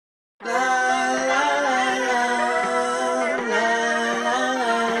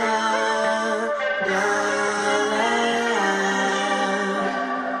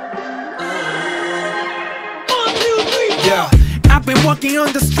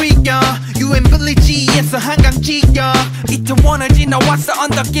on the street, yeah. You ain't Billy G에서 한강지, yeah. 이태원을 지나왔어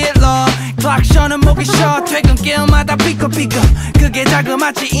언덕길로 클락션은 목이 쉬어 퇴근길마다 삐걱삐걱 그게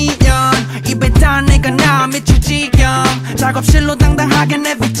자그마치 2년 입에 단 내가 나 미칠 지경 작업실로 당당하게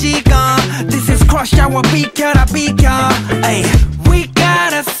내비치고 This is crush hour 비켜라 비켜 ay. We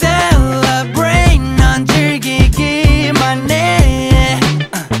gotta celebrate 넌 즐기기만 해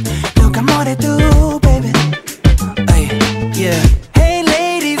누가 뭐래도 baby ay. Yeah. Hey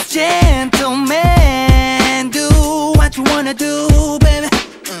ladies gentlemen do what you wanna do baby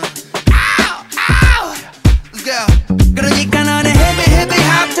Ow, ow. Let's go 그러니까 너는 heavy heavy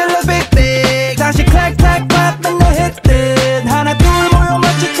hop till a big big 다시 clack clack clap 맨날 hit it 하나 둘 모여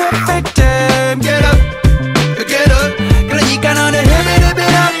마치 traffic jam Get up get up 그러니까 너는 heavy heavy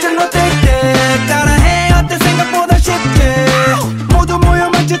hop till a big big 따라해 어때 생각보다 쉽지 모두 모여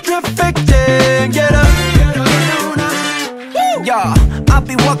마치 traffic jam Get up Yeah, I'll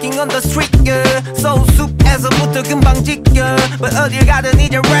be walking on the street, yeah. So 숲에서부터 금방 지겨. But 어딜 가든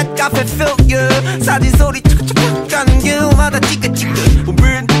이제 red carpet feel, yeah. 사진 소리 툭툭툭 가는 길마다 찌끄찌끄.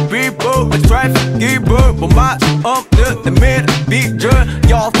 우린 people, let's drive, 기분 뭐맛 없는 내 미래비전.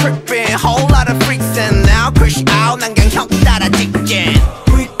 Y'all tripping, whole lot of freaks and now crush out. 난 그냥 형 따라 직진.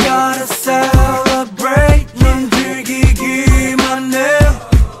 We gotta celebrate, 넌 즐기기만 해.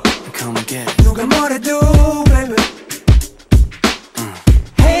 Come again. 누가 뭐래도, baby.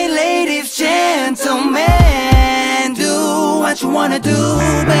 Ladies, gentlemen, do what you wanna do,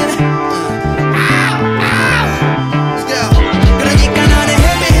 baby. Ow, ow. Let's go. 그러니까 너는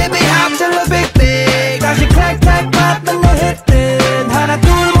heavy, heavy hop till a big, big. 다시 clack, clack, clap, and then hit it. 하나,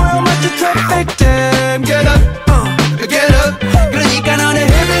 둘, 모여 마치 traffic jam. Get up, get up. 그러니까 너는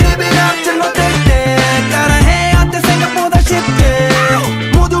heavy, heavy hop till a big, big. 따라해, 어때 생각보다 쉽게.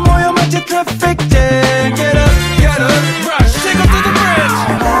 모두 모여 마치 traffic jam. Get up, get up. Rush, take up to the bridge.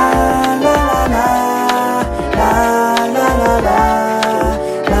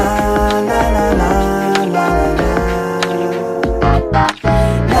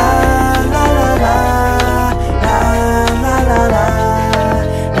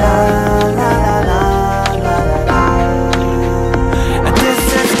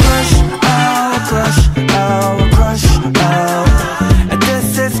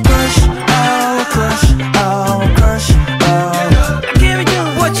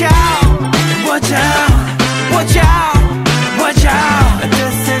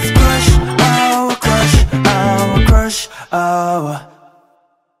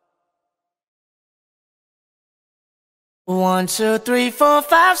 One, two, three, four,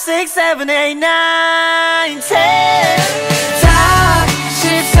 five, six, seven, eight, nine, 10. 다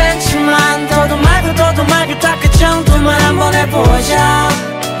 10cm만 더도 말고 다 그 정도만 한번 해보자.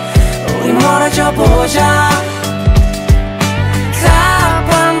 우리 멀어져 보자. 다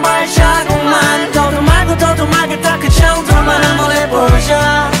한 발자국만 더도 말고 다 그 정도만 한번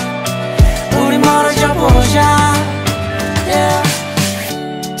해보자. 우리 멀어져 보자. Yeah.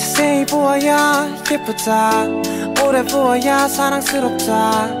 자세히 보아야 예쁘다. 오래 보아야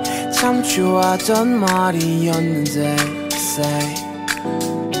사랑스럽다. 참 좋아하던 말이었는데 say.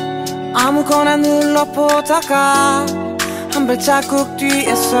 아무거나 눌러보다가 한 발자국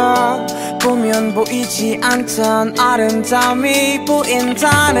뒤에서 보면 보이지 않던 아름다움이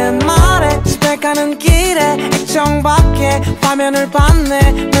보인다는 말에 집에 가는 길에 액정밖에 화면을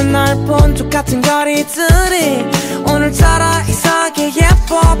봤네. 맨날 본 똑같은 거리들이 오늘따라 이상하게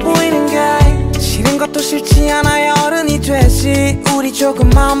예뻐 보이는 게 싫은 것도 싫지 않아 어른이 되지. 우리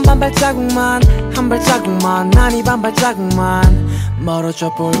조금만 반 발자국만 한 발자국만 아니 반 발자국만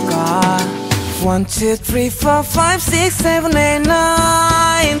멀어져 볼까. 1, 2, 3, 4, 5, 6, 7, 8,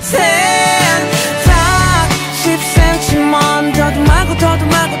 9, 10. 다 10cm만 더도 말고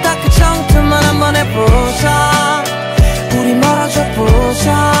다 그 정도만 한번 해보자. 우리 멀어져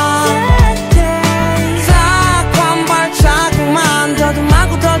보자. 다 한 발자국만 더도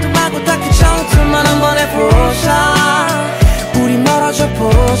말고 다 그 정도만 한번 해보자. 우리 멀어져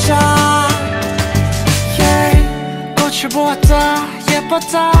보자. Yeah. 꽃을 보았다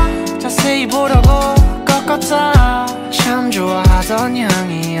예뻤다 자세히 보려고 꺾었다. 참 좋아하던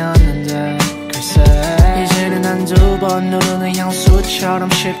향이었는데 글쎄 이제는 한두 번 누르는 향수처럼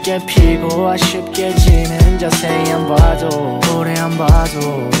쉽게 피고 아쉽게 지는 자세히 안 봐도 오래 안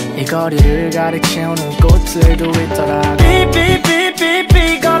봐도 이 거리를 가득 채우는 꽃들도 있더라.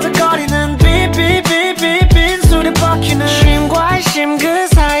 삐삐삐삐삐 거덕거리는 삐삐삐삐삐 술에 뻗기는 쉼과 쉼 그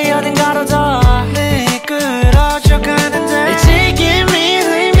사이 어딘가로 더 이끌어져 가는데 일찍이미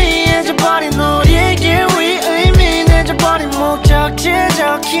의미해져버린 우리의 길 위 의미해져버린 목적지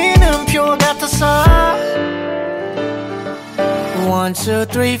적히는 표 같아서 1, 1,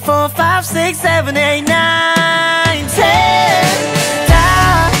 2, 3, 4, 5, 6, 7, 8, 9, 10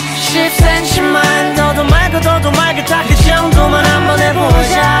 다 10cm만 더도 말고 다 그 정도만 한번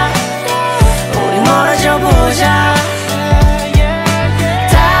해보자 우리 멀어져 보자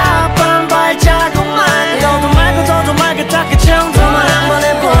다 반발자국만 더도 말고 다 그 정도만 한번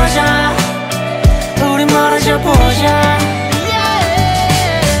해보자 우리 멀어져 보자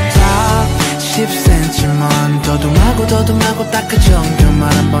다 10cm만 더도 말고 딱 그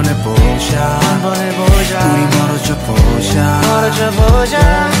정도만 한번 해보자 우리 멀어져 보자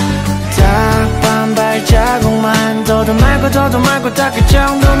다 반발자국만 더도 말고 딱 그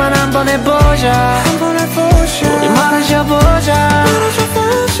정도만 한번 해보자 우리 멀어져 보자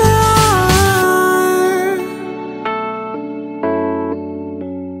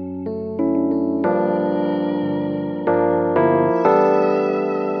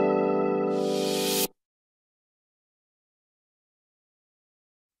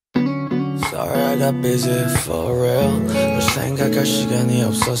Sorry I got busy for real 널 생각할 시간이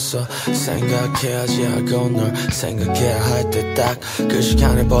없었어 생각해야지 하고 널 생각해야 할 때 딱 그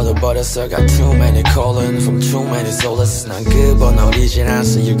시간을 뻗어버렸어 Got too many calling from too many sources 난 그 번호이진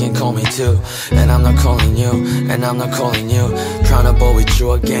않았어 You can call me too And I'm not calling you And I'm not calling you Trying to bow with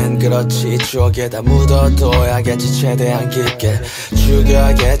you again 그렇지 추억에다 묻어둬야겠지 최대한 깊게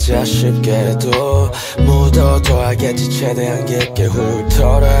죽여야겠지 아쉽게도 묻어둬야겠지 최대한 깊게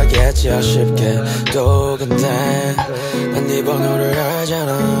훑어야겠지 아쉽게도 근데 난 네 번호를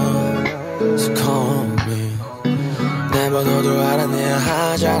알잖아 So call me 내 번호도 알아내야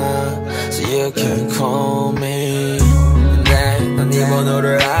하잖아 So you can call me 근데 난 네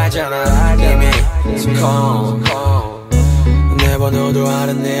번호를 알잖아 이미 So call 내 번호도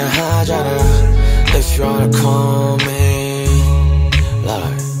알아내야 하잖아 If you wanna call me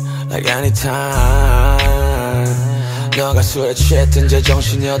Like anytime 너가 술에 취했든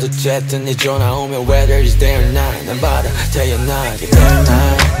제정신이 어두쨌든 네 전화 오면 Whether it's day or night 난 받아 태어나게 day or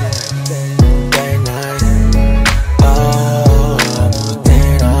night day or night Oh 아무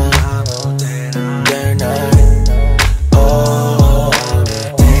때나 day or night Oh 아무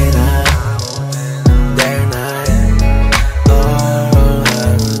때나 day or night Oh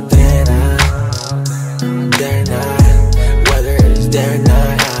아무 때나 day or night Whether it's day or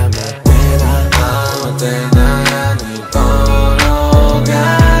night 아무 때나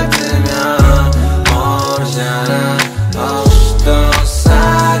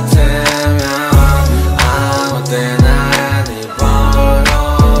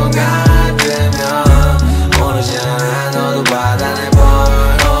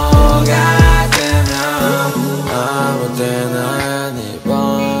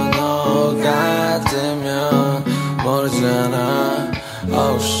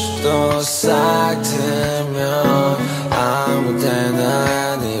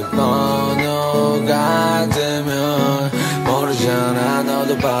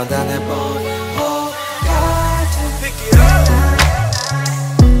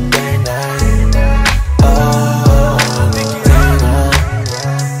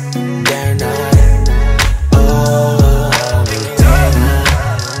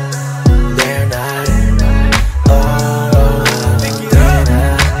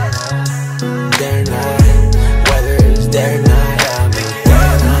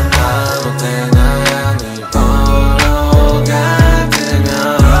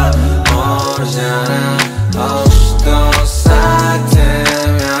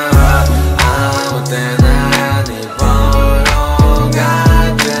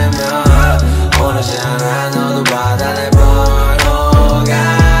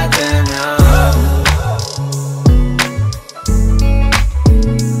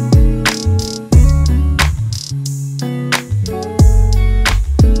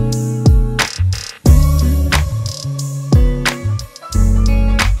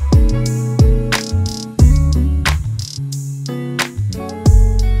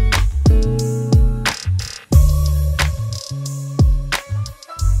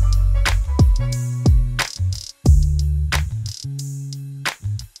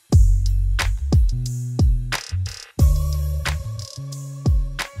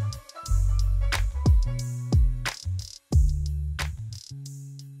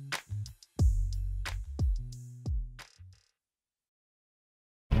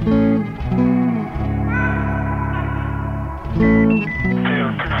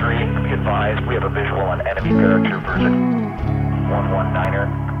We have a visual on enemy paratroopers at 119er.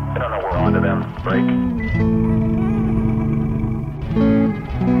 I don't know we're onto them. Break.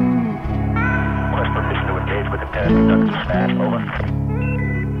 Request permission to engage with intent to conduct a smash. Over.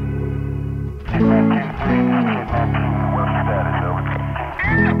 Hitman 2-3, this is Hitman 2. What's your status? Over.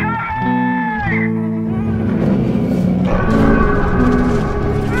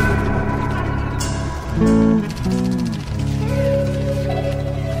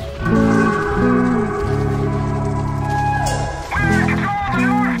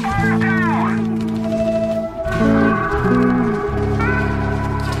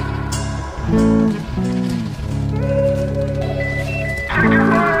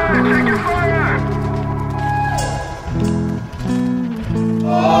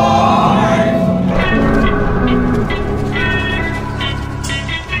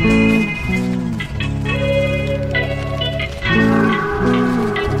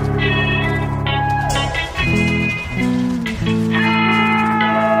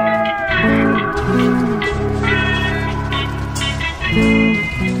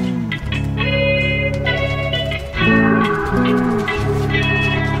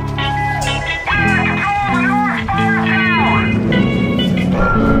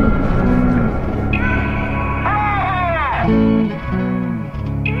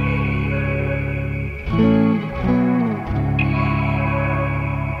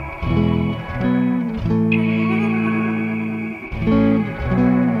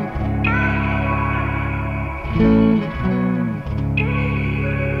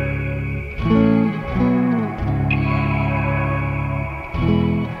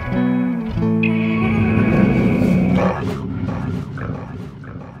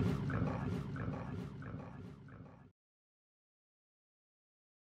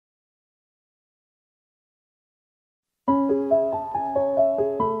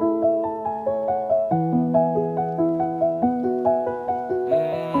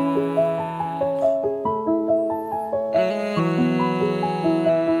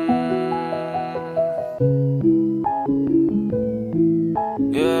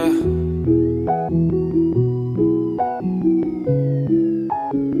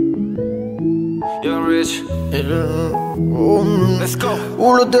 bitch. Let's go.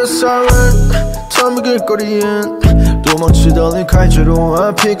 울었던 siren 탐이 길거리엔 도망치던 칼자루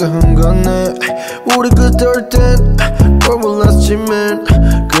앞이가 흥건해. 우리 그떨 땐 뭘 몰랐지만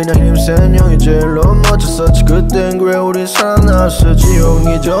그냥 힘센 형이 제일로 멋졌었지. 그땐 그래 우린 살아났어.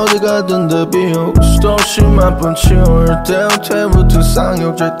 지옥이 어디 가든 다 비옥 수도 없이 맛본 치울 때부터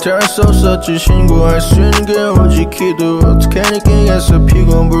쌍욕 절대 할 수 없었지. 신고할 수 있는 게 오직 기도. 어떻게 느끼겠어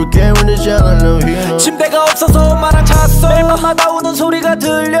피곤불 깨울리지 않아 no hero. 침대가 없어서 엄마랑 잤어. 매일 밤마다 우는 소리가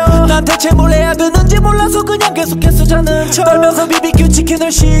들려. 난 대체 뭘 해야 되는지 몰라서 그냥 계속해서 자는 척 떨면서 BBQ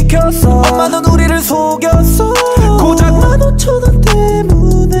치킨을 시켰어. 엄마는 우리를 속였어. 고작 15,000원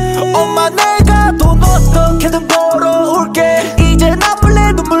때문에. 엄마 내가 돈 어떻게든 벌어올게. 이제 나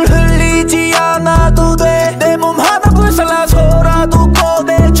몰래 눈물 흘리지 않아도 돼. 내 몸 하나 불살라서라도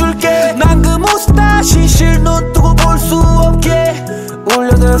꺼내줄게. 난 그 모습 다시 실눈 뜨고 볼 수 없게.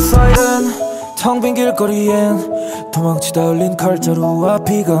 울려대 사이렌 텅 빈 길거리엔 도망치다 흘린 칼자루와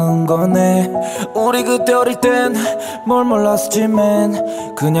비가 흥건해. 우리 그때 어릴 땐 뭘 몰랐었지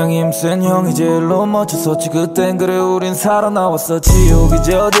man. 그냥 힘센 형이 제일로 멋졌었지. 그땐 그래 우린 살아나왔어. 지옥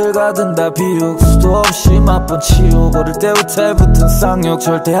이제 어딜 가든 다 비옥 수도 없이 맛본 치욕. 어릴 때부터 붙은 쌍욕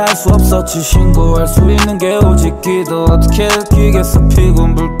절대 할 수 없었지. 신고할 수 있는 게 오직 기도. 어떻게 느끼겠어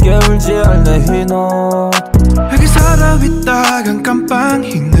피곤불 깨울지 않네 휘노. 여기 살아있다간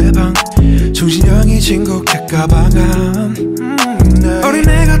깜빵인 내 방 정신형이 진국해 가방함.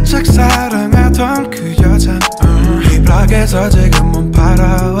 어린애가 짝사랑하던 그 여잔 힙락에서 지금 몸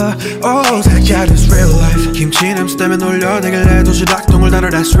팔아와. Oh that is real life. 김치 냄새 때문에 놀려대길래 도시락통을 달아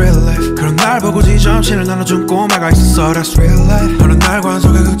that's real life. 그런 날 보고 지점심을 나눠준 꼬마가 있었어 that's real life. 어느 날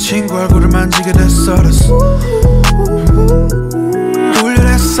관속에 그 친구 얼굴을 만지게 됐어 that's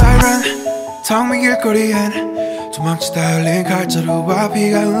울려대 siren 텅 빈 길거리엔 도망치다 흘린 칼자루와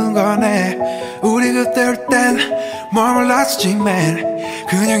비가 흥건해. 우리 그때 올 땐 뭘 몰랐었지 man.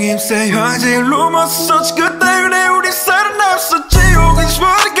 그냥 힘센 형이 제일로 멋졌었지. 그때 그래 우리 살아났어. 지옥은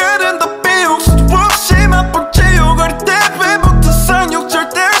어디 가든 다 비옥 수도 없이 맛본 지옥. 어릴 때 배부터 쌍욕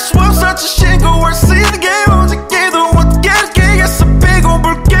절대 할 수 없었지. 신고할 수 있는 게 오직 기도. 어떻게 느끼겠어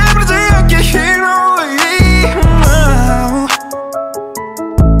피곤불 깨부르지 않게 hero.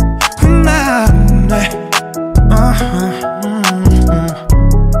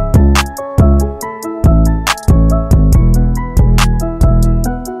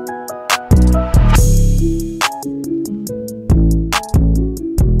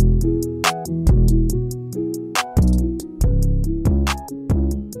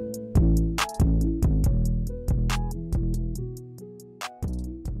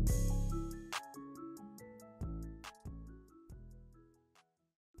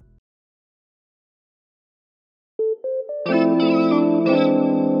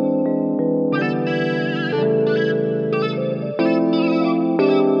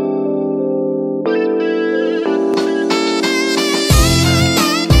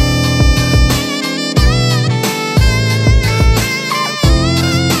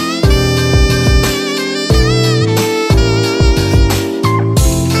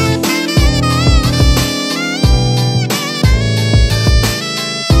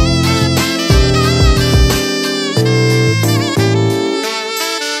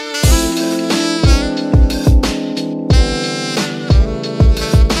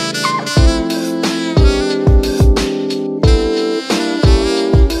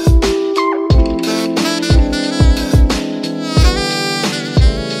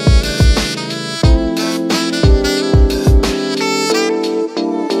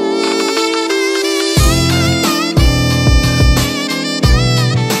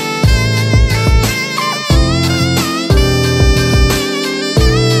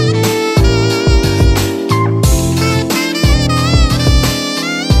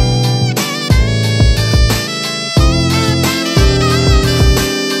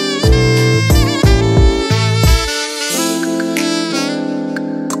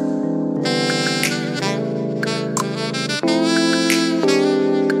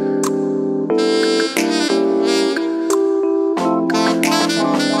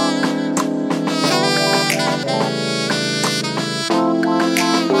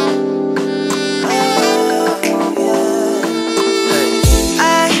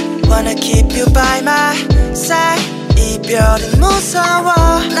 이별은 무서워.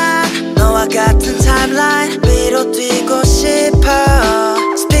 난 너와 같은 타임라인 위로 뛰고 싶어.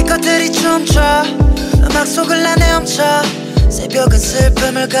 스피커들이 춤춰 음악 속을 난 헤엄쳐. 새벽은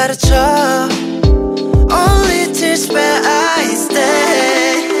슬픔을 가르쳐. Only tears where I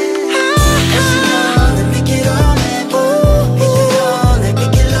stay. 너는 미끼로 내 이끌어 내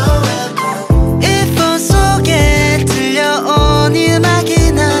미끼로 해. If on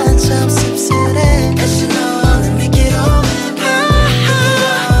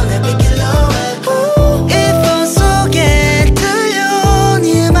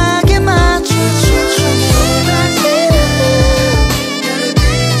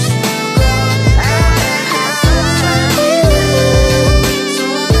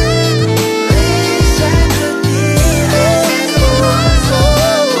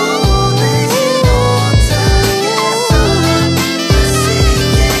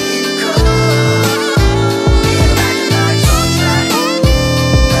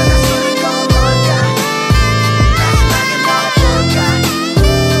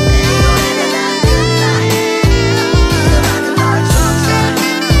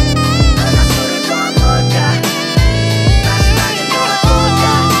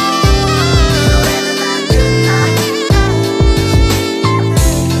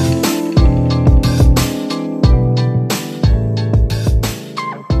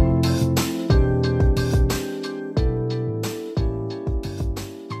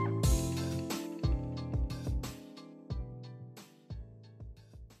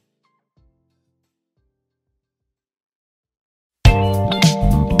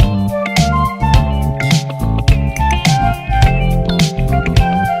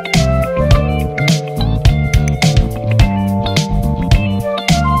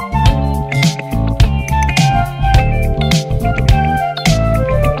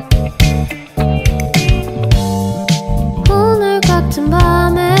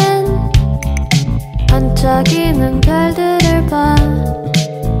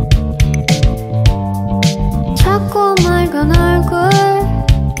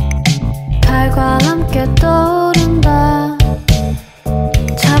붉게 떠오른다.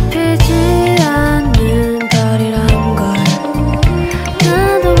 잡히지 않는 별이란 걸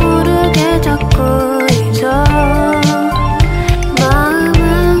나도 모르게 자꾸 잊어.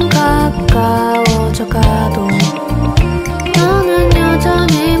 마음은 가까워져 가도 너는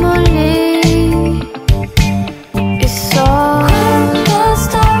여전히 멀리 있어.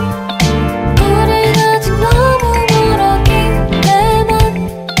 우린 아직 너무 멀었기 때문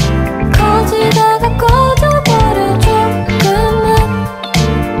커지다가 꺼져버려.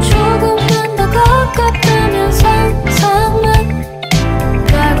 조금만 더 가깝다면 상상만.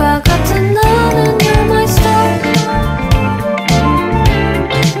 별과 같은 너는 You're my star.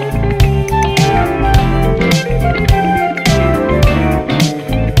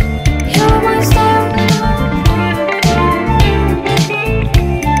 You're my star.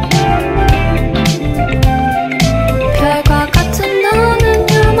 별과 같은 너는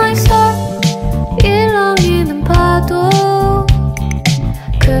You're my star. 일렁이는 파도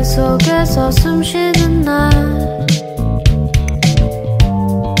그 속에서 숨쉬는 날.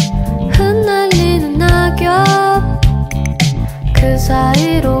 흩날리는 낙엽 그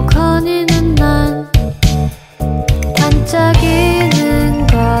사이로 거니는 난. 반짝이는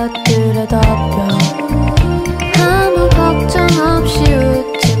것들에 덮여 아무 걱정 없이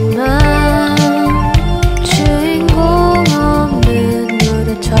웃지만 주인공 없는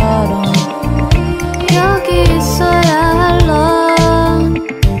무대처럼 여기 있어야 할 넌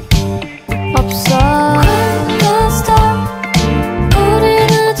없어. 우린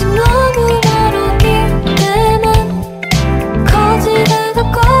아직 너무 멀었기 때문 커지다가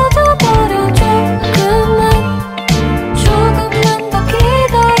꺼져버려. 조금만 더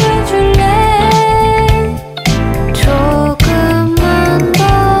기다려줄래. 조금만 더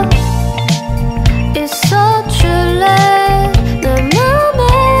있어줄래. 내 맘에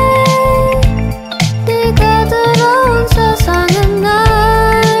네가 들어온 세상은 날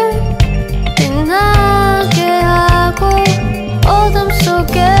빛나게 하고 어둠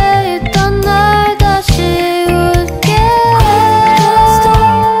속에 있던 날 다시 웃게 해.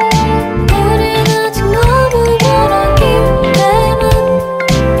 우린 아직 너무 멀었기 때문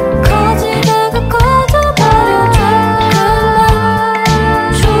커지다가 꺼져버려.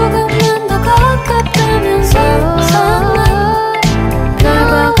 조금만 더 가깝다면 상상만.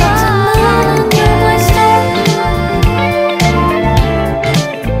 별과 같은 너는 You're my star.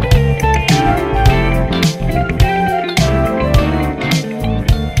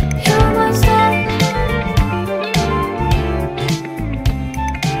 You're my star.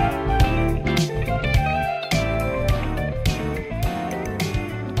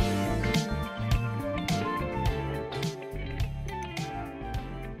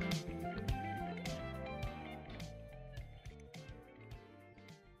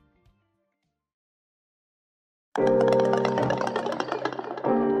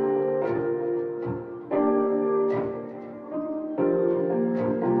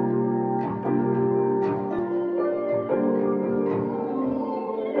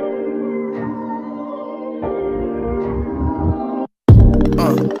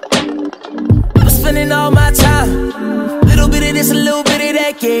 I'm spending all my time. Little bit of this, a little bit of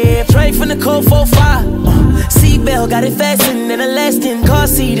that, yeah. Pray from the code 45. Seatbelt, got it fastened and elastic. Car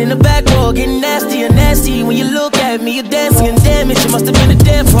seat in the back row, getting nastier, nasty. When you look at me, you're dancing and damn it, you must have been a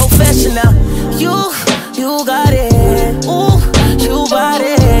damn professional. You got it. Ooh, you got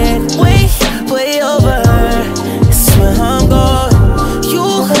it. Way over. It's where I'm going.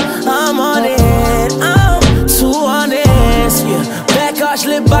 I'm on it. I'm too honest. Yeah, back arch,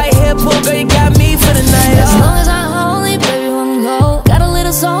 lip bite, hair pull, girl, you got me for the night. As long as I'm holy, baby, won't go. Got a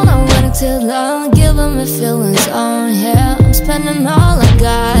little soul, I want it till long. Giving me feelings on, yeah. I'm spending all I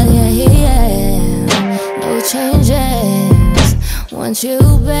got, yeah. No changes, want you,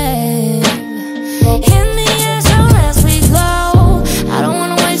 babe. In the air, so as we go. I don't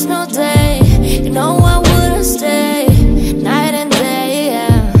wanna waste no day. You know I wouldn't stay. Night and day,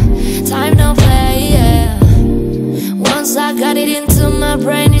 yeah. Time no play, yeah. Once I got it into my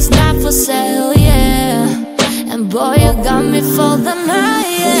brain, it's not for sale, yeah. And boy, you got me for the night,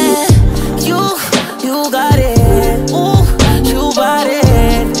 yeah. You got it. Ooh, you got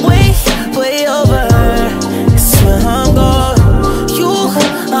it. Way over. It's where I'm going.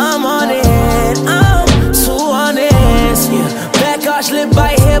 I'm on it. I'm too honest. Yeah, back arch, lip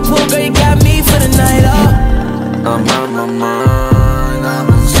bite, hair pull, girl, you got me for the night. Oh, I'm on my mind, I'm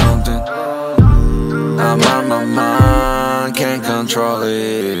on something. I'm on my mind, can't control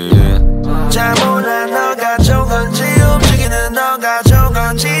it. 잘 몰라 너가 좋은 건지 움직이는 너가 좋은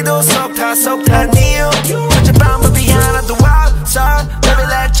건지도 속타 이유. 현재 방법이 하나도 없어. Baby,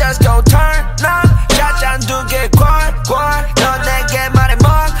 let's just go turn up.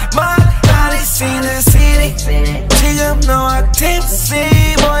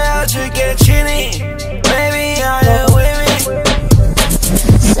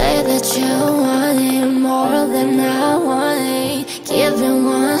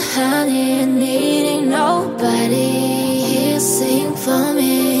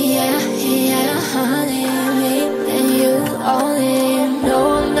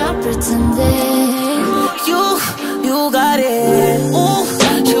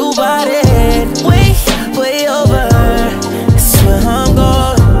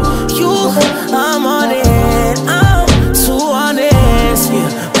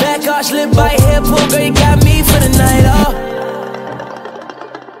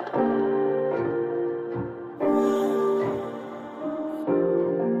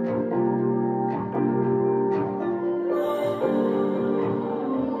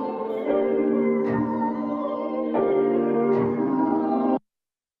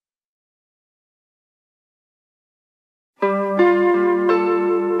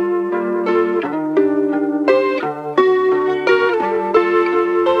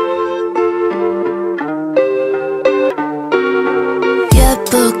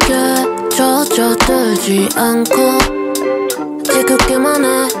 Blanco 지겹기만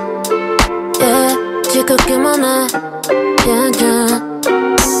해 yeah 지겹기만 해 yeah yeah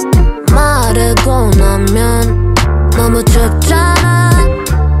마르고 나면 너무 춥잖아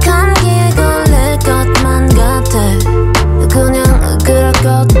감기에 걸릴 것만 같아 그냥 그럴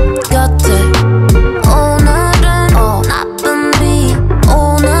것 같아 오늘은 나쁜 비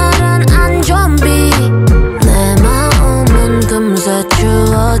오늘은 안 좋은 비 내 마음은 금세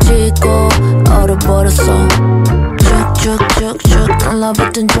추워지고 얼어버렸어 쭉쭉쭉쭉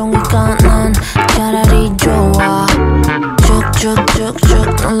달라붙은 종이가 난 차라리 좋아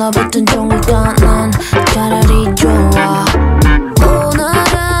쭉쭉쭉쭉 달라붙은 종이가 난 차라리 좋아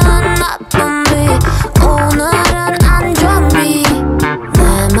오늘은 나쁜 비 오늘은 안 좋은 비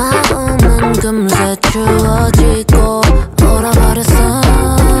내 마음은 금세 추워지고 얼어버렸어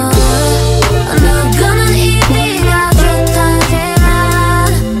누구는 이 비가 좋다지만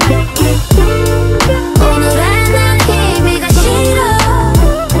오늘은 이 비가 싫어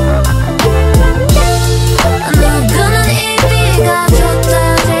누구는 이 비가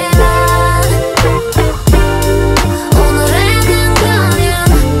좋다지만 오늘은 그냥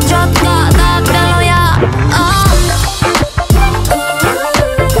좋다가 별로야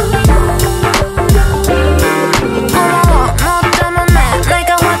고마워 너 때문에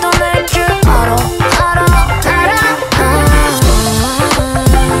내가 화도 낼 줄 알아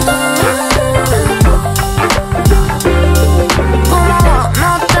고마워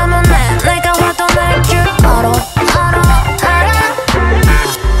너 때문에 내가 화도 낼 줄 알아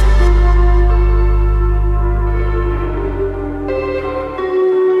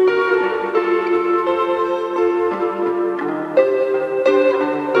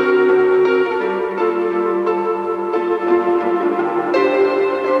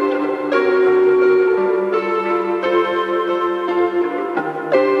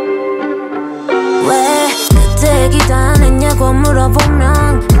왜 그때 기다렸냐고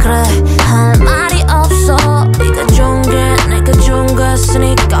물어보면 그래 할 말이 없어 네가 좋은 게 내가 좋은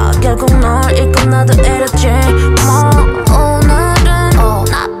거였으니까 결국 널 잃고 나도 이랬지 뭐 오늘은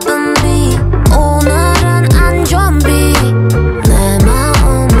나쁜 비 오늘은 안 좋은 비 내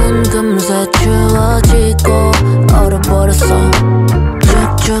마음은 금세 추워지고 얼어버렸어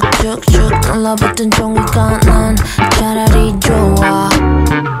쭉쭉쭉쭉 달라붙은 종이가 난 차라리 좋아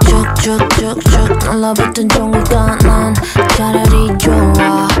쭉쭉쭉쭉 달라붙은 종이가 난 차라리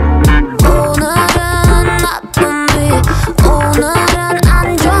좋아 오늘은 나쁜 비 오늘은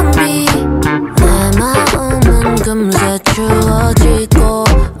안 좋은 비 내 마음은 금세 추워지고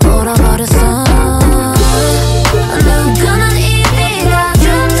얼어버렸어 누구는 이 비가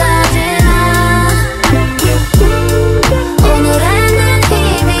좋다지만 오늘은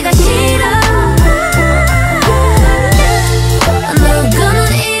이 비가 싫어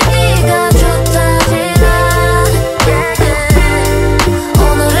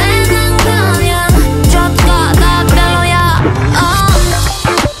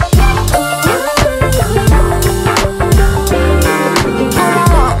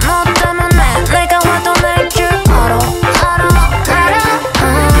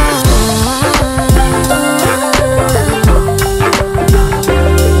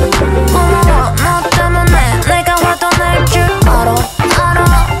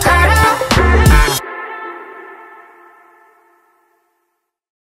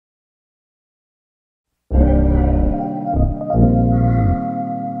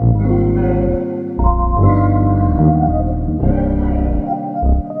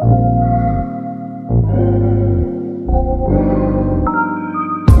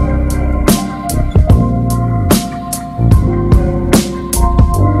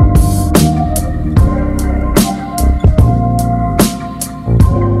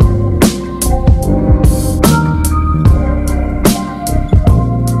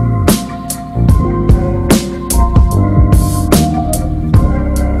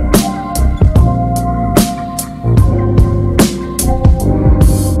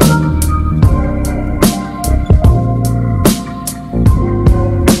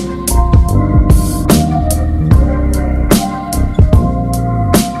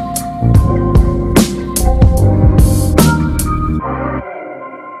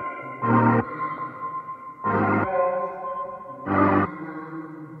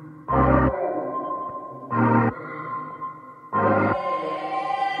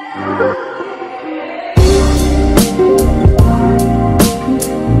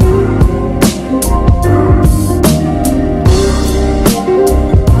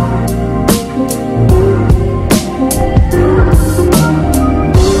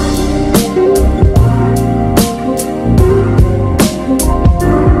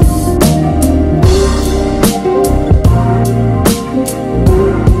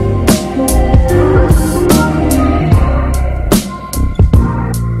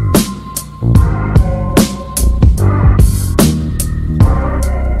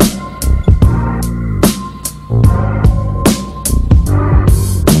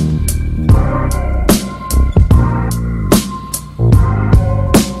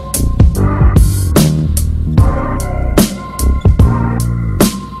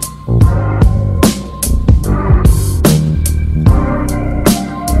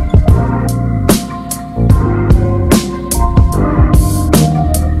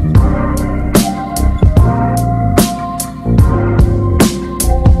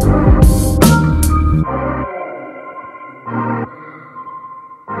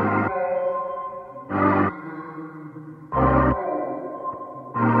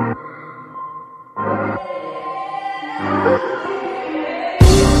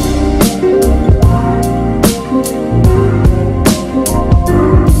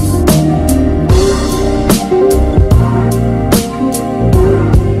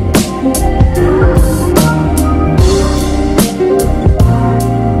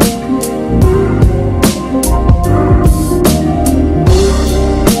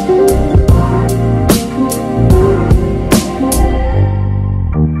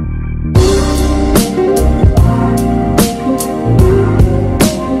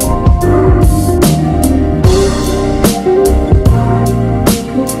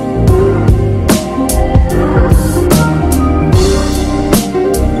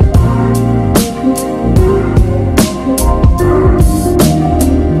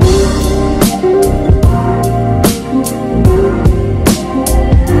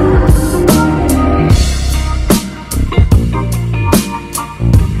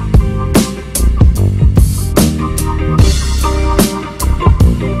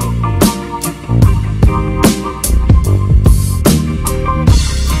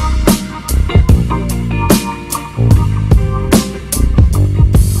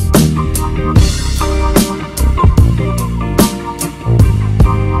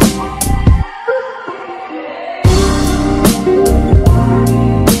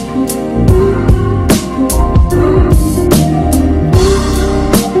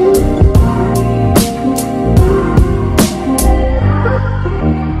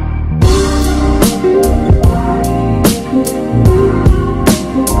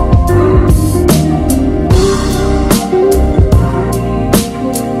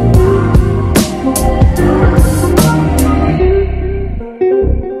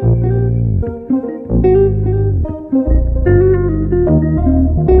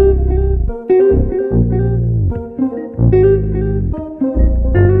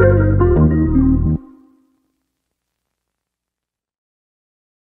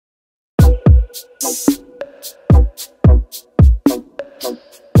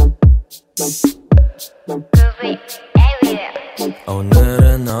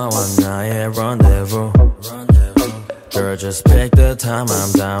오늘은 너와 나의 rendezvous. Girl, just pick the time,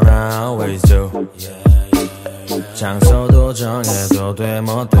 I'm down, I always do. 장소도 정해도 돼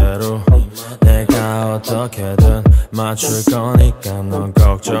멋대로 내가 어떻게든 맞출 거니까 넌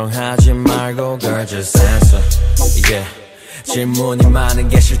걱정하지 말고 Girl, just answer. Yeah. 질문이 많은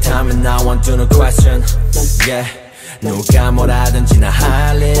게 싫다면 I want to know question. Yeah. 누가 뭐라든지 나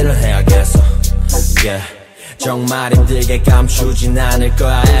할 일을 해야겠어. Yeah. 정말 힘들게 감추진 않을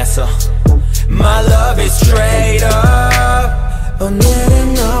거야 애써. My love is straight up.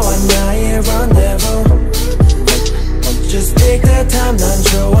 오늘은 너와 나의 rendezvous. Just pick the time 난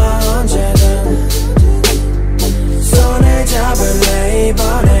좋아 언제든 손을 잡을래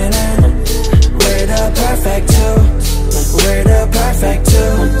이번에는 We're the perfect two. We're the perfect two.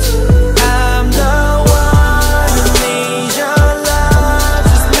 I'm the one who needs your love.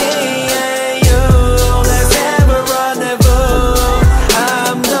 Just me and you. Let's have a rendezvous.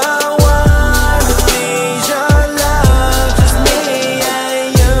 I'm the one who needs your love. Just me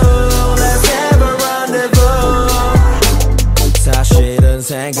and you. Let's have a rendezvous. 사실은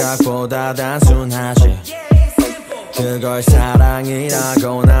생각보다 단순하지. 그걸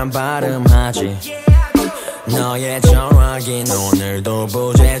사랑이라고 난 발음하지. 너의 전화긴 오늘도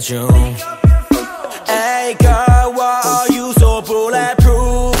부재 중. Hey girl, why are you so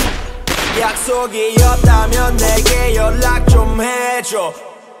bulletproof? 약속이 없다면 내게 연락 좀 해줘.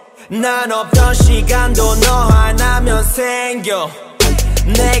 난 없던 시간도 너 하나면 생겨.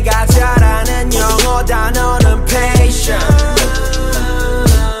 내가 잘 아는 영어 단어는 patient.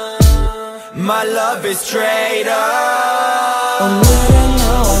 My love is straight up. 오늘은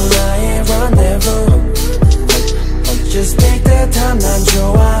너와 나의 rendezvous. Just take the time 난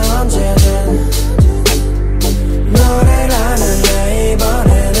좋아 언제든 너를 안을래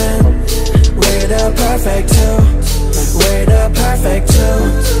이번에는 We're the perfect two. We're the perfect two.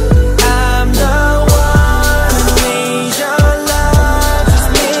 I'm the one who needs your love. Just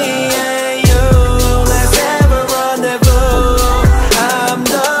me and you. Let's have a rendezvous. I'm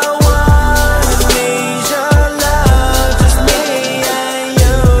the one who needs your love. Just me and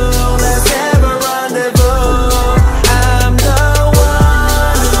you. Let's have a rendezvous.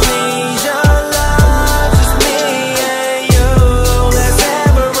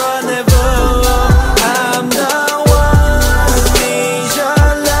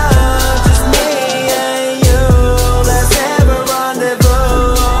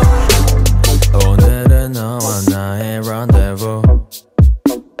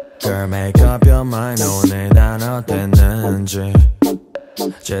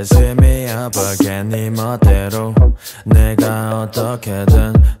 Just hit me up again 네 멋대로 내가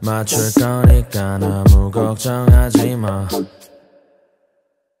어떻게든 맞출 거니까 너무 걱정하지 마.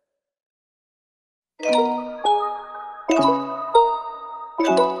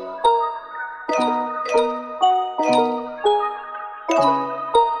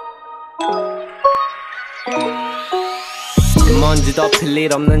 먼지 덮일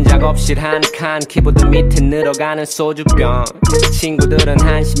일 없는 작업실 한 칸 키보드 밑에 늘어가는 소주병 친구들은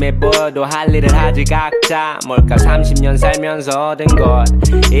한심해 보여도 할 일을 하지 각자 뭘까 30년 살면서 얻은 것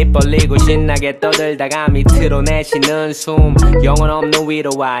입 벌리고 신나게 떠들다가 밑으로 내쉬는 숨 영혼 없는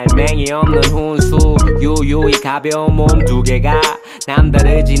위로와 알맹이 없는 훈수 유유히 가벼운 몸 두 개가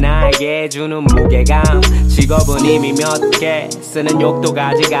남다르지 나에게 주는 무게감 직업은 이미 몇 개 쓰는 욕도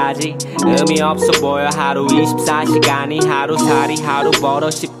가지가지 의미 없어 보여 하루 24시간이 하루살이 하루 벌어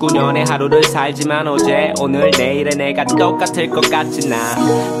 19년의 하루를 살지만 어제 오늘 내일에 내가 똑같을 것 같지 나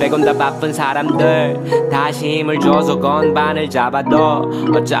빼곤 다 바쁜 사람들 다시 힘을 줘서 건반을 잡아도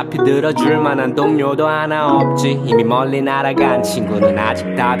어차피 들어줄 만한 동료도 하나 없지 이미 멀리 날아간 친구는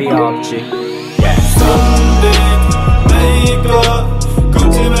아직 답이 없지 Make-up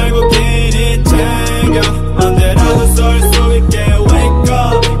걷지 말고 길이 챙겨 언제라도 쏠 수 있게 Wake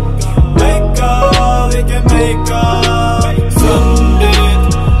up, wake up, we can make up Sunlit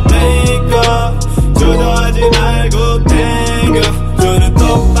make-up 주저하지 말고 땡겨 눈은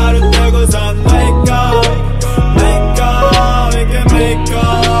똑바로 뜨고선 Wake up, wake up, we can make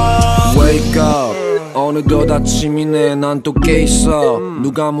up Wake up 어느덧 아침이네 난 또 깨있어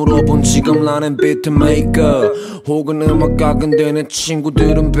누가 물어본 지금 나는 비트메이커 혹은 음악가 근데 내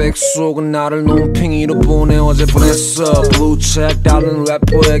친구들은 백수혹은 나를 논팽이로 보내 어제 보냈어 블루책 다른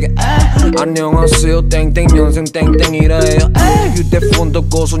래퍼에게 안녕하세요 땡땡 년생 땡땡이라 해요 휴대폰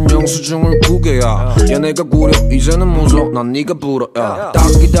듣고선 영수증을 구겨야 얘네가 구려 이제는 무서워 난 네가 불어야 딱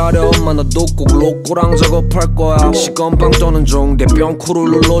기다려 엄마 나도 꼭 로꼬랑 작업할 거야 시건빵 떠는 중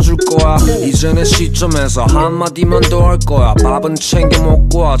대병쿠를 눌러줄 거야 이제 내 시점에서 한마디만 더 할 거야 밥은 챙겨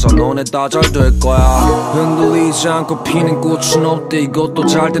먹고 하자 너네 다 잘 될 거야 흔들리지 않고 피는 꽃은 없대 이것도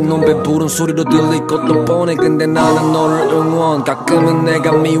잘된 놈 배부른 소리로 들릴 것도 뻔해 근데 나는 너를 응원 가끔은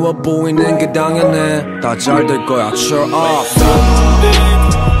내가 미워 보이는 게 당연해 다 잘 될 거야 Cheer up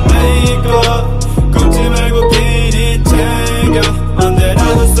Make up 걷지 말고 길이 챙겨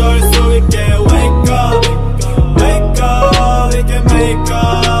언제라도 쏠 수 있게 Wake up Wake up We can make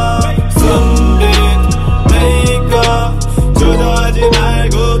up Sunbeam Make up 주저하지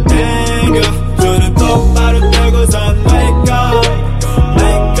말고 땡겨 눈은 똑바로 뜨고선 Wake up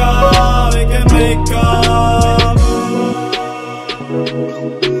Wake up We can make up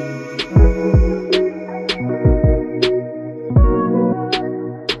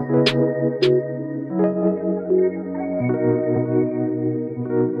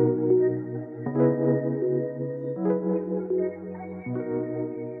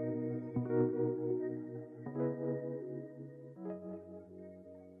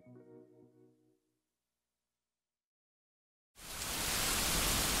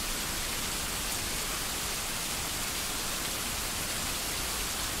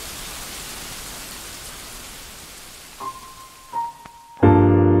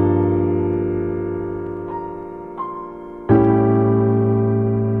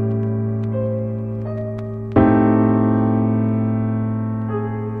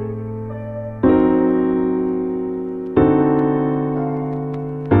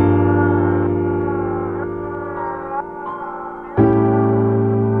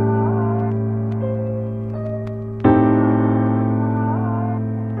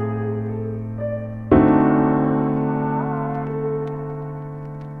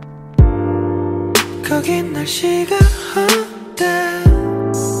거긴 날씨가 어때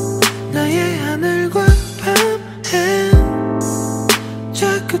나의 하늘과 밤에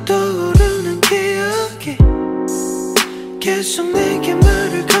자꾸 떠오르는 기억이 계속 내게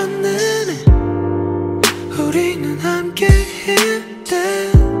말을 건네네 우리는 함께일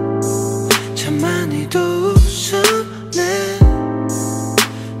때 참 많이도 웃었네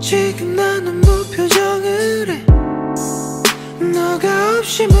지금 나는 무표정을 해 너가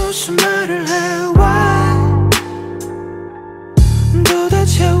없이 무슨 말을 해 Why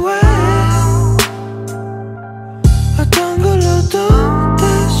도대체 왜 어떤 걸로도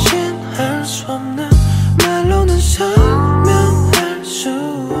대신할 수 없는 말로는 설명할 수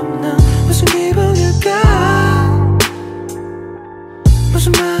없는 무슨 기분일까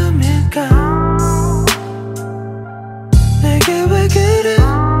무슨 마음일까 내게 왜 그래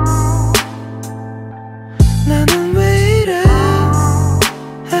나는 왜 이래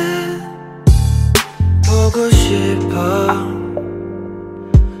보고 싶어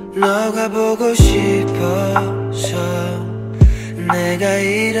너가 보고 싶어서 내가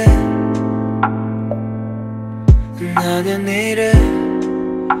이래 나는 이래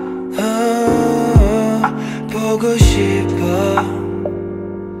보고 싶어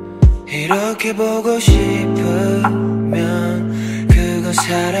이렇게 보고 싶으면 그건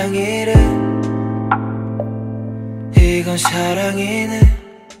사랑이래 이건 사랑이네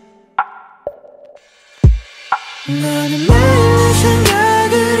나는 매일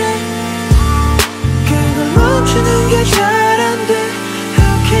생각을 해 그걸 멈추는 게 잘 안 돼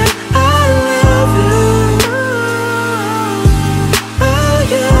How can I love you Oh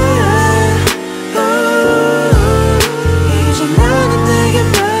yeah 이제 나는 내게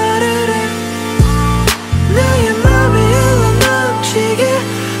말을 해 나의 맘이 흘러 넘치게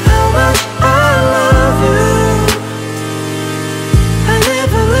How much I love you I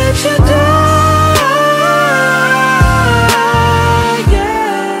never let you down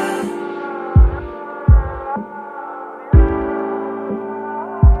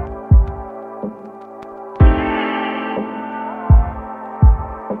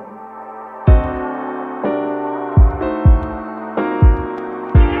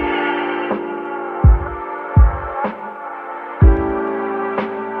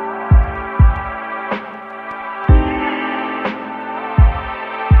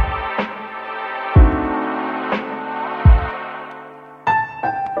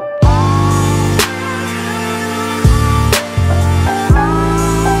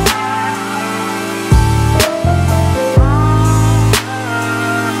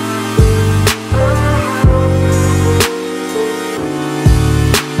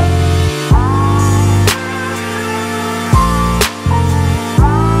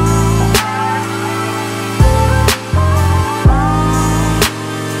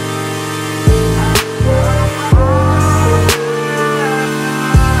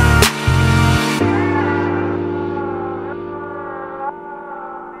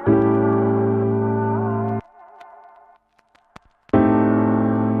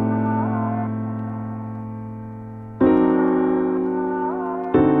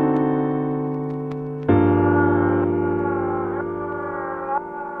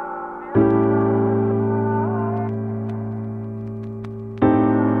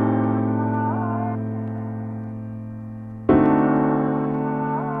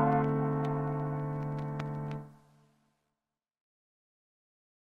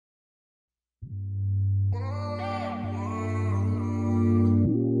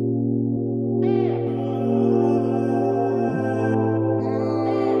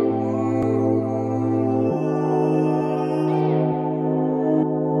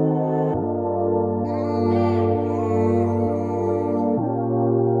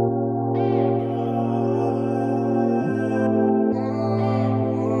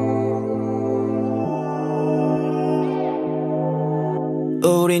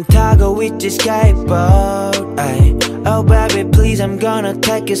우린 타고 있지 skateboard ay. Oh baby please I'm gonna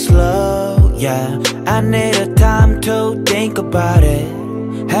take it slow yeah I need a time to think about it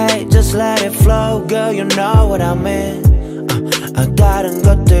Hey just let it flow girl you know what I mean 다른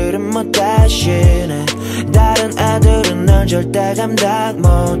것들은 뭐 대신에 다른 애들은 널 절대 감당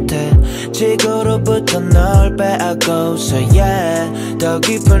못해 지구로부터 널 빼앗고서 yeah 더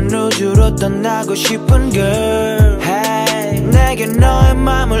깊은 우주로 떠나고 싶은 girl Hey 내게 너의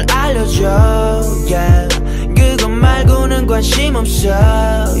맘을 알려줘 yeah 그것 말고는 관심 없어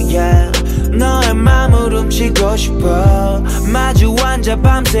yeah 너의 맘을 훔치고 싶어 마주 앉아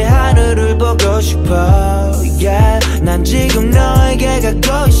밤새 하늘을 보고 싶어 yeah 난 지금 너에게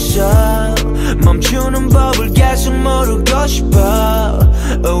가고 있어 멈추는 법을 계속 모르고 싶어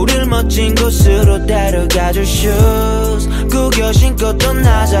우릴 멋진 곳으로 데려가줄 shoes 구겨 신고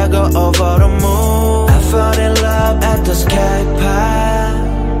떠나자고 over the moon I fall in love at the sky pie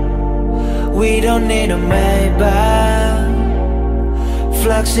We don't need a Maybach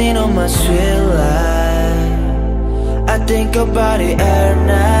Flexing on my sweet life I think about it every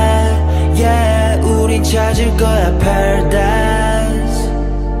night Yeah 우린 찾을 거야 paradise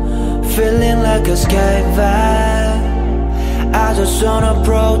Feeling like a sky vibe I just wanna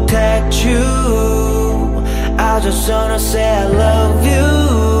protect you I just wanna say I love you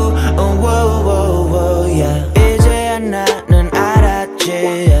Oh whoa whoa whoa yeah 이제야 나는 알았지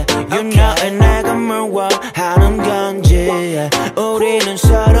yeah. You know 내가 뭘 원하는 건지 yeah. 우리는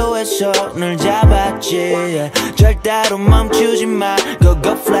서로의 손을 잡았지 yeah. 절대로 멈추지 말고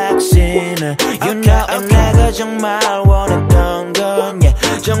go flexing You know 내가 정말 원했던 건 yeah.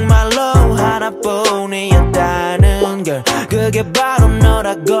 정말로 하나뿐이었다는 걸 그게 바로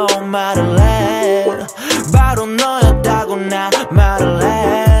너라고 말을 해 바로 너였다고 나 말을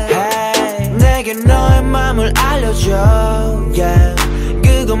해 hey, 내게 너의 맘을 알려줘 yeah.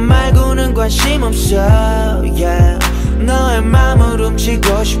 그것 말고는 관심 없어 yeah. 너의 맘을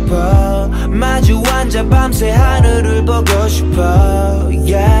훔치고 싶어 마주 앉아 밤새 하늘을 보고 싶어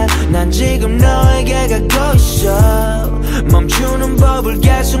yeah. 난 지금 너에게 가고 있어 멈추는 법을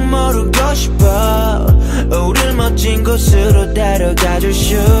계속 모르고 싶어 우릴 멋진 곳으로 데려가줄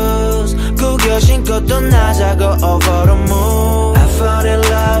shoes 구겨 신고 떠나자고 over the moon I fall in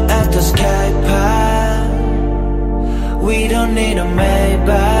love at the sky pie We don't need a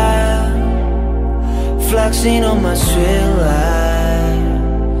Maybach Flexing on my sweet life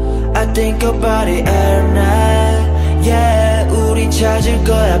I think about it every night Yeah 우린 찾을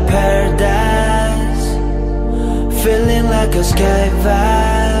거야 paradise Feeling like a sky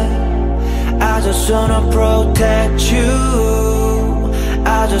vibe I just wanna protect you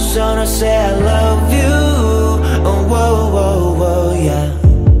I just wanna say I love you Oh whoa whoa whoa yeah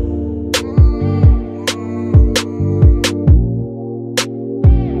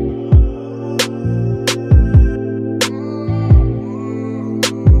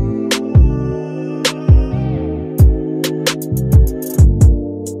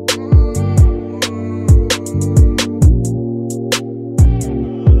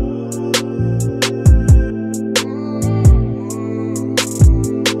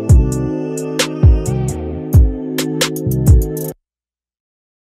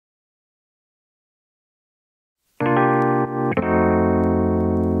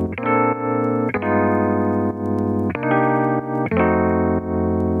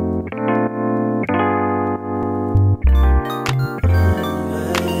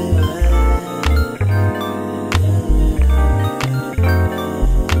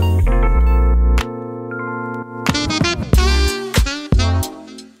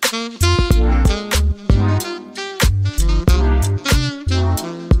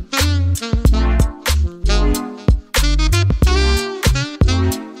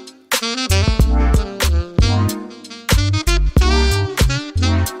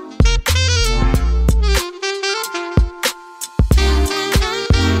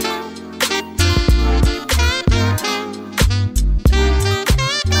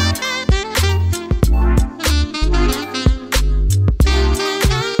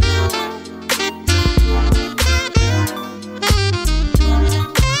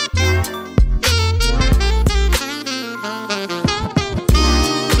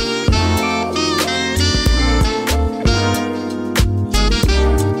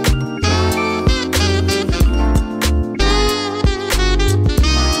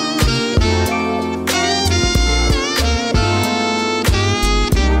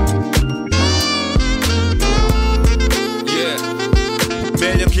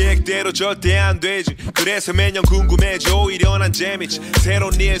절대 안 되지 그래서 매년 궁금해져 오히려 난 재밌지.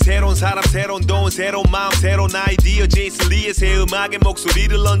 새로운 일 새로운 사람 새로운 돈 새로운 마음 새로운 아이디어 제이슨 리의 새 음악에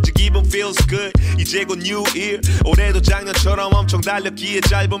목소리를 얹은 기분 feels good. 이제 곧 new year. 올해도 작년처럼 엄청 달렸기에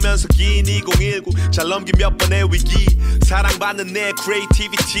짧으면서 긴 2019 잘 넘긴 몇 번의 위기 사랑받는 내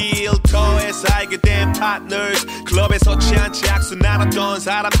creativity 일터에서 알게 된 partners 클럽에서 취한 채 악수 나눴던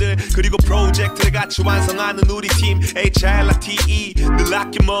사람들 그리고 프로젝트를 같이 완성하는 우리 팀 HRTE 늘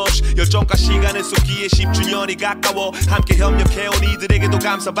아낌없이 열정과 시간을 쏟기에 10주년이 가까워 함께 협력해온 이들에게도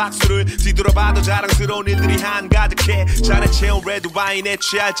감사 박수를 뒤돌아봐도 자랑스러운 일들이 한가득해 잔에 채운 레드 와인에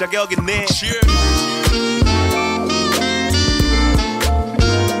취할 자격 있네.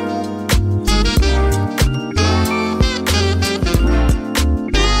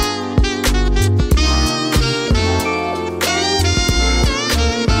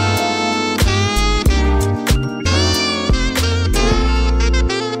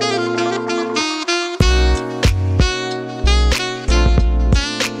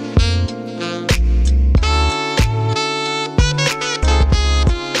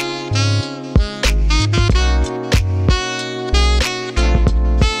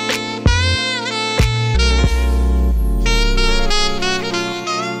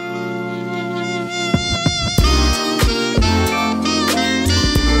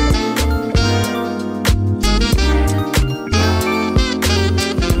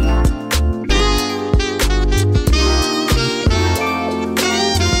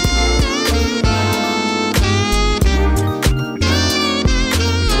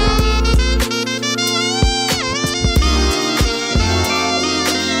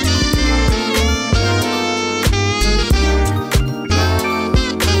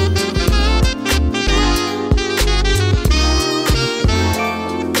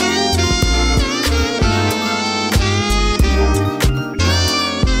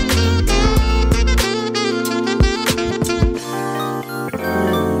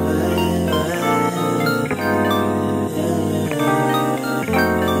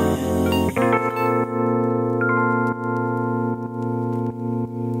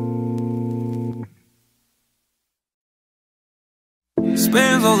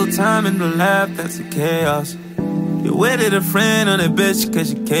 Spends all the time in the lab, that's the chaos. You wedded a friend on that bitch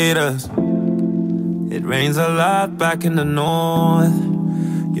cause you caters. It rains a lot back in the north.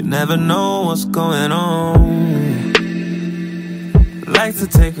 You never know what's going on. Like to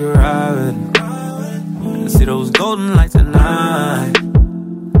take a ride and see those golden lights at night.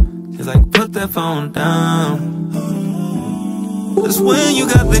 Just like put that phone down. That's when you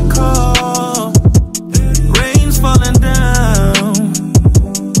got the call. Rain's falling down.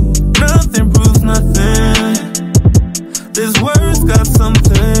 Nothing proves nothing. This word's got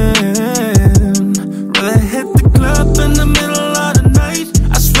something. Rather hit the club in the middle of the night.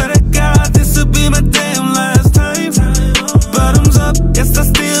 I swear to God, this'll be my damn last time. Bottoms up, yes, I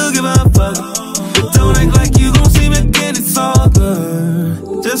still give a fuck. Don't act like you gon' see me again, it's all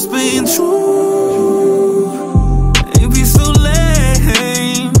good. Just being true. Ain't be so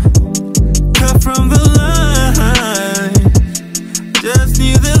lame. Cut from the line. Just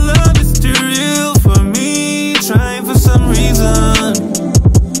knew that love is too real for me. Trying for some reason,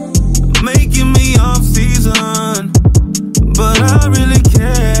 making me off season. But I really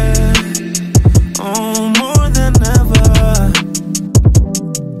care, oh, more than ever.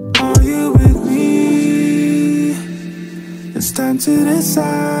 Are you with me? It's time to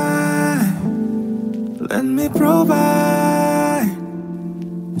decide. Let me provide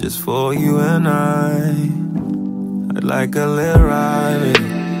just for you and I'd like a little ride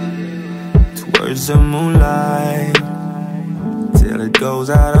towards the moonlight till it goes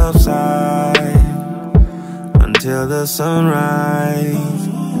out of sight, until the sunrise.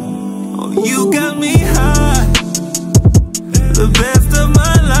 Oh, you got me high, the best of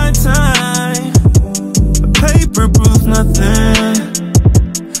my lifetime. Paper proves nothing.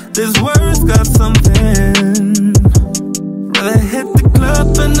 This word's got something. Rather hit the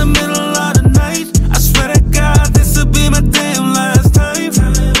club in the middle of the night. I swear to God, this'll be my damn last time.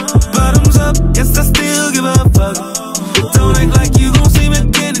 Bottoms up, yes, I still give a fuck. Don't act like you gon' see me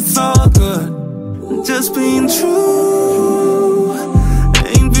again, it's all good. Just being true.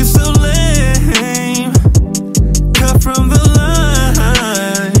 Ain't be so lame. Cut from the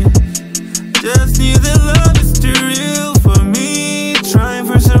line. Just knew that love is too real for me. Trying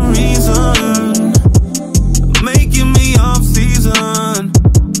for some reason,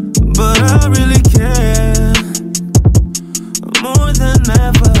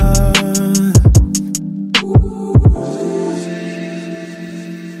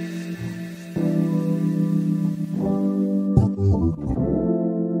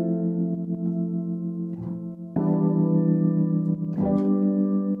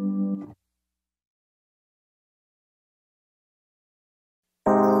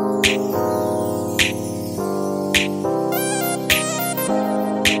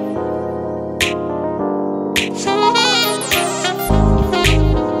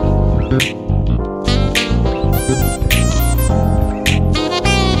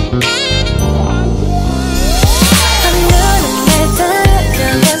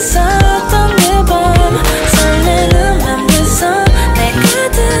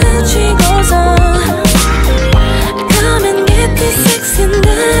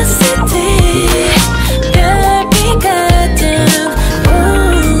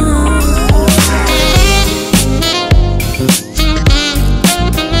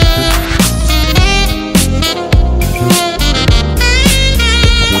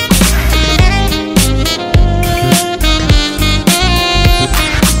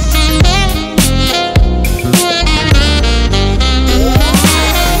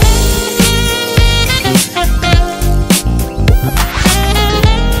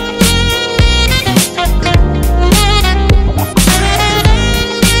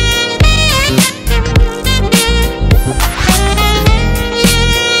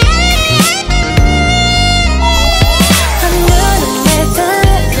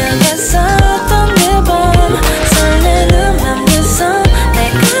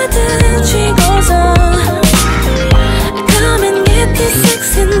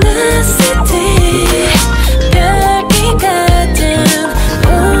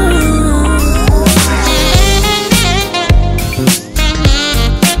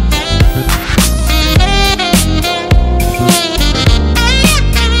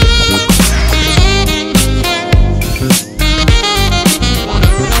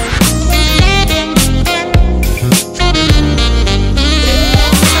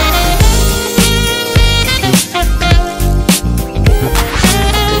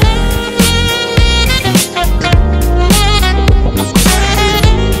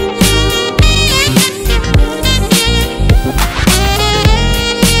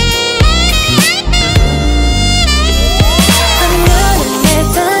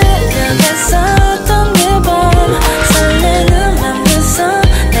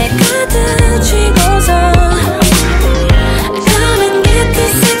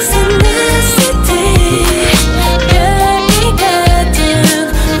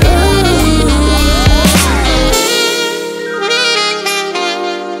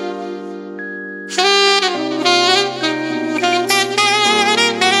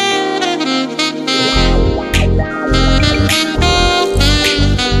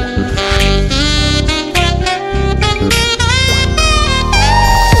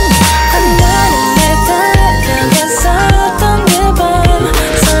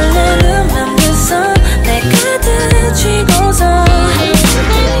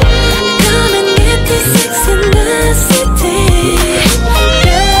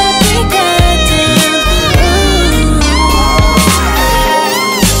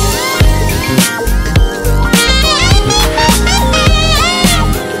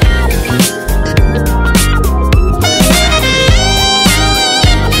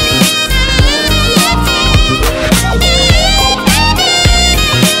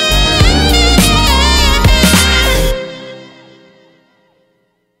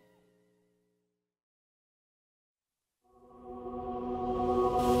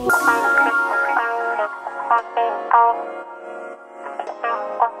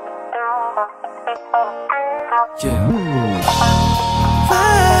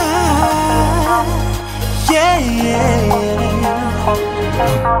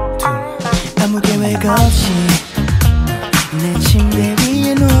 아무 계획 없이 내 침대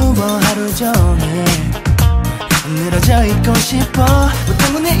위에 누워 하루 종일 늘어져 있고 싶어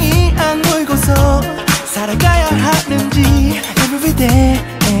어떤 건 내일 악물고서 살아가야 하는지 everyday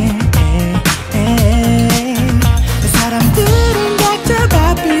사람들은 각자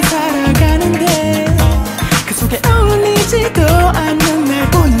바삐 살아가는데 그 속에 어울리지도 않는 날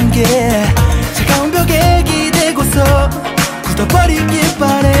보는 게 차가운 벽에 기대고서 굳어버리길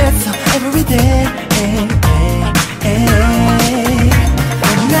바랬어 everyday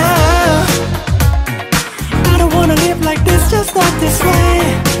now I don't wanna live like this just not this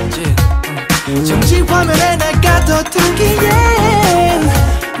way 정지 화면에 날 가둬두기엔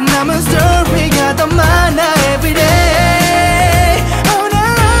남은 스토리가 더 많아 everyday oh no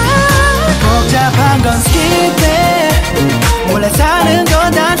복잡한 건 skip it 몰래 사는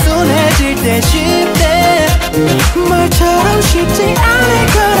건 단순해질 때 쉽대 말처럼 쉽지 않을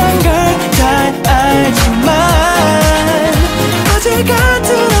거란 걸 잘 알지만 어제 같은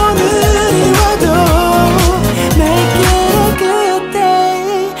오늘이 와도 Make it a good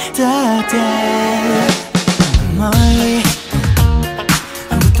day the day 멀리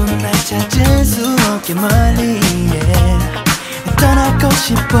아무도 날 찾을 수 없게 멀리 떠나고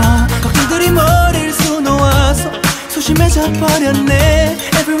싶어 걱정들이 머리를 수놓아서 소심해져 버렸네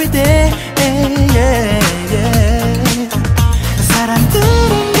everyday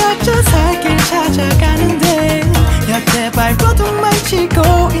사람들은 각자 살 길 찾아가는데 여태 발버둥만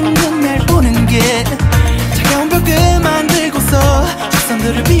치고 있는 날 보는 게 차가운 벽을 만들고서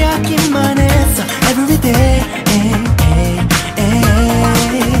시선들을 피하기만 했어 everyday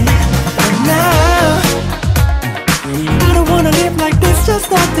now I don't wanna live like this just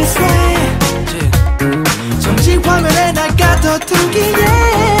not this way 정지 화면에 날 가둬두기엔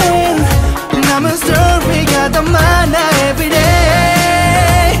남은 스토리가 더 많아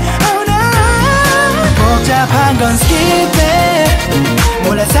everyday oh no 복잡한 건 skip it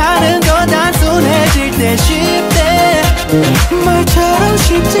몰래 사는 건 단순해질 때 쉽대 말처럼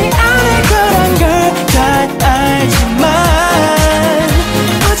쉽지 않을 거란 걸 잘 알지만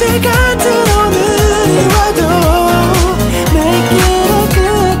어제 같은 오늘이 와도 Make it a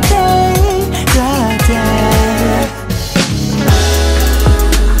good day the day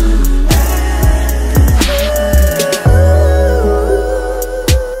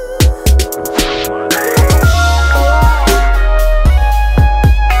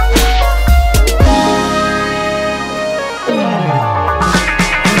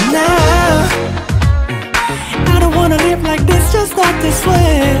this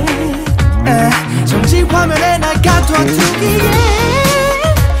way 정지 화면에 날 가둬두기에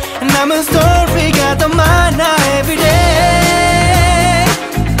남은 스토리가 더 많아 everyday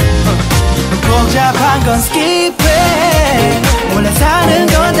복잡한 건 skip it 몰래 사는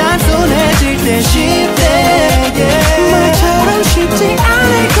건 단순해질 때 쉽대 말처럼 쉽지 않아